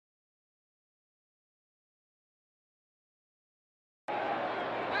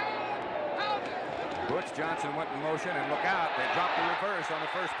Butch Johnson went in motion, and look out, they dropped the reverse on the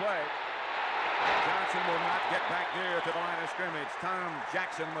first play. Johnson will not get back near to the line of scrimmage. Tom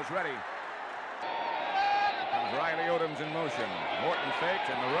Jackson was ready. Comes Riley Odoms in motion. Morton fakes,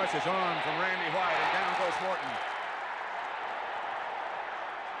 and the rush is on from Randy White, and down goes Morton.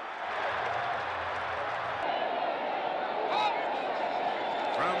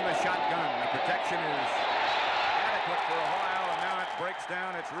 From the shotgun, the protection is adequate for a while, and now it breaks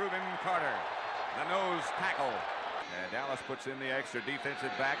down. It's Reuben Carter, the nose tackle. And Dallas puts in the extra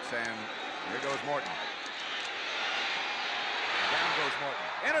defensive backs, and here goes Morton. Down goes Morton.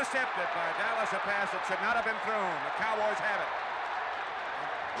 Intercepted by Dallas, a pass that should not have been thrown. The Cowboys have it.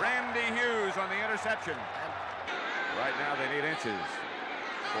 Randy Hughes on the interception. Right now they need inches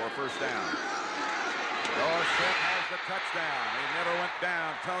for a first down. Dorsett has the touchdown. He never went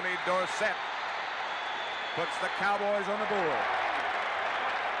down. Tony Dorsett puts the Cowboys on the board.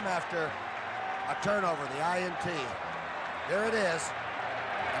 After a turnover, the INT. There it is.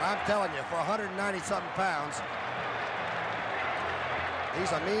 And I'm telling you, for 190-something pounds,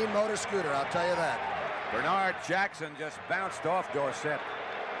 he's a mean motor scooter, I'll tell you that. Bernard Jackson just bounced off Dorsett.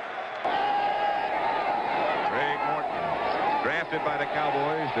 Craig Morton, drafted by the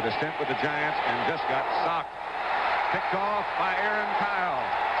Cowboys, did a stint with the Giants and just got socked. Picked off by Aaron Kyle.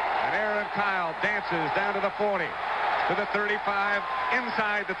 And Aaron Kyle dances down to the 40. To the 35,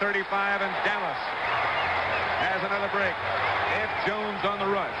 inside the 35, and Dallas has another break. Ed Jones on the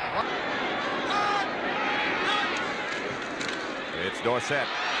rush. It's Dorsett.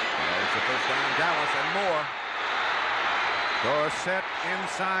 It's the first down, Dallas, and more. Dorsett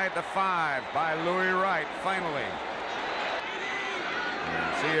inside the 5 by Louis Wright, finally.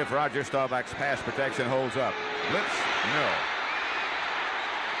 And see if Roger Staubach's pass protection holds up. Blitz, no.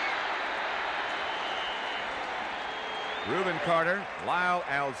 Reuben Carter, Lyle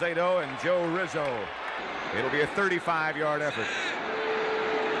Alzado, and Joe Rizzo. It'll be a 35-yard effort.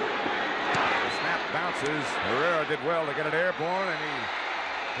 The snap bounces. Herrera did well to get it airborne, and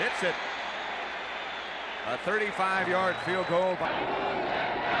he hits it. A 35-yard field goal.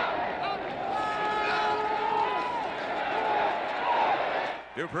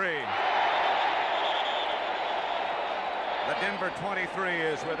 Dupree. The Denver 23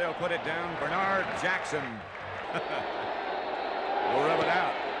 is where they'll put it down. Bernard Jackson. We'll rub it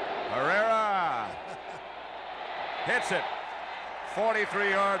out. Herrera hits it 43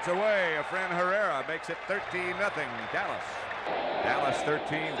 yards away. A friend Herrera makes it 13-0 Dallas. Dallas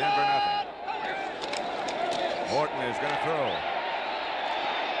 13, Denver nothing. Morton is going to throw.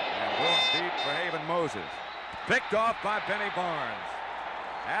 And goes deep for Haven Moses. Picked off by Benny Barnes.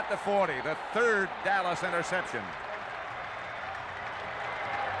 At the 40, the third Dallas interception.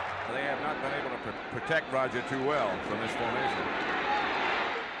 They have not been able to protect Roger too well from this formation.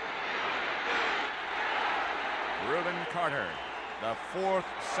 Reuben Carter, the 4th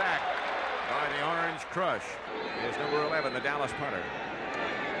sack by the Orange Crush, is number 11, the Dallas punter.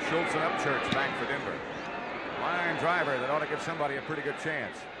 Schultz and Upchurch back for Denver. Line driver that ought to give somebody a pretty good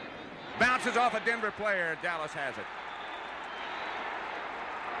chance. Bounces off a Denver player. Dallas has it.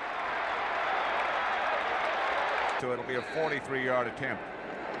 So it'll be a 43-yard attempt.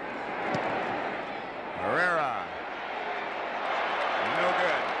 Herrera. No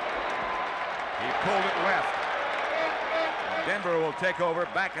good. He pulled it left. Denver will take over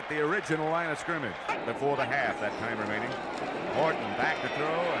back at the original line of scrimmage before the half, that time remaining. Morton back to throw,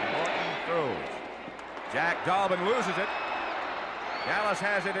 and Morton throws. Jack Dalvin loses it. Dallas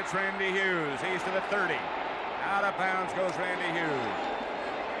has it. It's Randy Hughes. He's to the 30. Out of bounds goes Randy Hughes.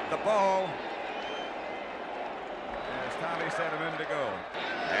 The ball, as Tommy said a minute ago.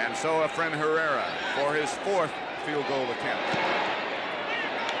 And so a friend Herrera for his 4th field goal attempt.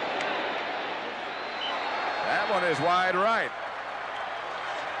 That one is wide right.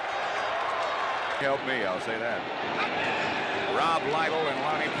 Help me, I'll say that. Rob Lytle and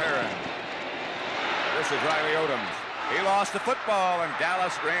Lonnie Perrin. This is Riley Odoms. He lost the football, and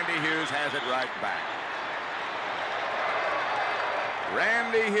Dallas, Randy Hughes has it right back.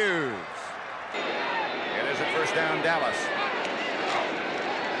 Randy Hughes. It is a first down, Dallas.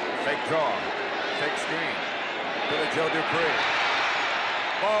 Fake draw, fake screen to the Joe Dupree.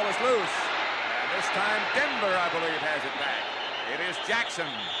 Ball is loose, and this time Denver, I believe, has it back. It is Jackson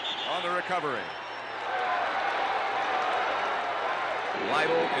on the recovery.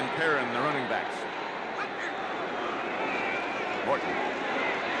 Lytle and Perrin, the running backs. Morton.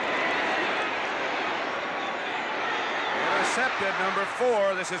 Intercepted, number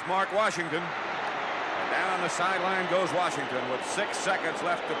 4. This is Mark Washington. Down the sideline goes Washington with 6 seconds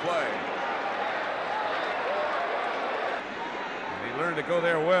left to play. And he learned to go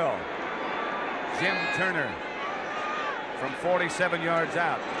there well. Jim Turner from 47 yards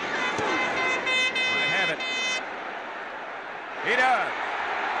out. Might have it. He does.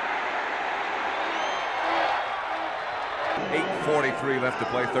 8:43 left to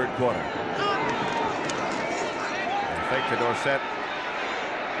play, third quarter. Fake to Dorsett.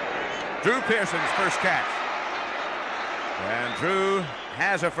 Drew Pearson's first catch. And Drew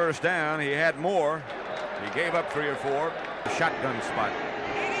has a first down. He had more. He gave up 3 or 4. Shotgun spot.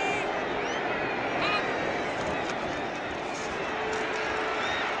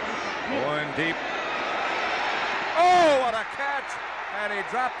 Going deep. Oh, what a catch. And he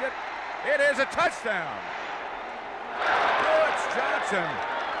dropped it. It is a touchdown. Butch Johnson.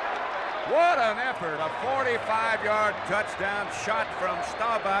 What an effort. A 45-yard touchdown shot from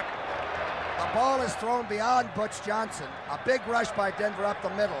Staubach. The ball is thrown beyond Butch Johnson. A big rush by Denver up the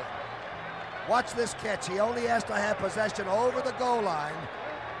middle. Watch this catch. He only has to have possession over the goal line.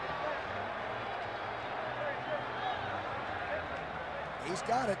 He's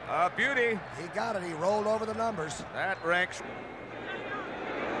got it. A beauty. He got it. He rolled over the numbers. That ranks.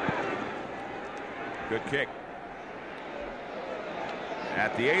 Good kick.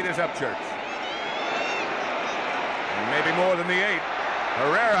 At the 8 is Upchurch. And maybe more than the 8.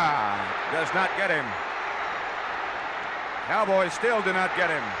 Herrera does not get him. Cowboys still do not get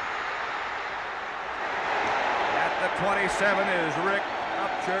him. At the 27 is Rick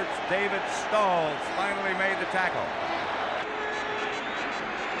Upchurch. David Stalls finally made the tackle.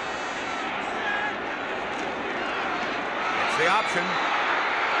 It's the option.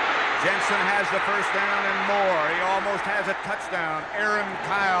 Jensen has the first down and more. He almost has a touchdown. Aaron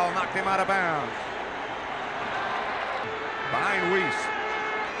Kyle knocked him out of bounds. Behind Weiss.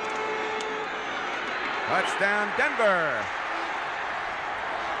 Touchdown, Denver.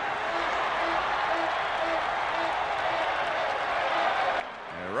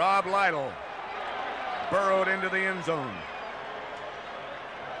 And Rob Lytle burrowed into the end zone.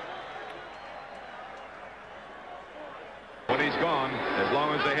 When he's gone, as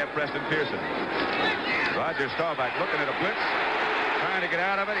long as they have Preston Pearson. Roger Staubach looking at a blitz, trying to get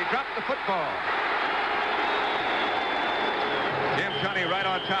out of it. He dropped the football. Jim Tunney right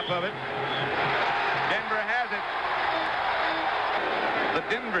on top of it. Denver has it. The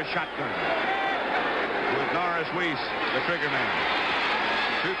Denver shotgun with Norris Weiss, the trigger man.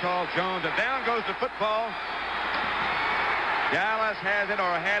 Too tall Jones, and down goes the football. Dallas has it,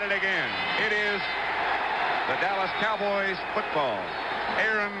 or had it again. It is the Dallas Cowboys football.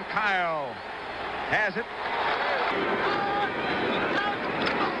 Aaron Kyle has it.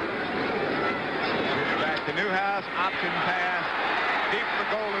 Back to Newhouse, option pass, deep for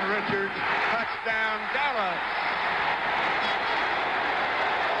Golden Richards, touchdown Dallas.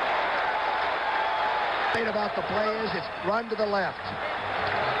 Great about the play is it's run to the left.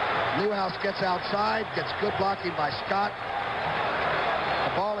 Newhouse gets outside, gets good blocking by Scott.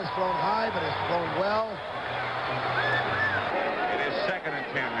 The ball is thrown high, but it's thrown well. It is 2nd and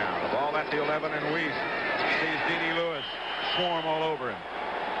 10 now. The ball at the 11, and Weiss sees D.D. Lewis swarm all over him.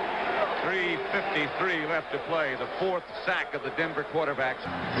 3:53 left to play. The 4th sack of the Denver quarterbacks.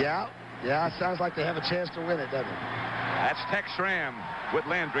 Yeah, it sounds like they have a chance to win it, doesn't it? That's Tex Schramm with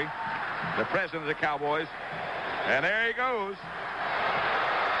Landry, the president of the Cowboys. And there he goes.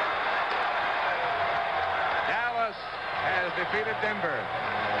 Dallas has defeated Denver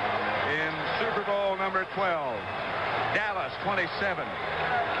in Super Bowl number 12. Dallas 27,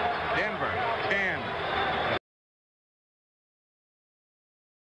 Denver 10.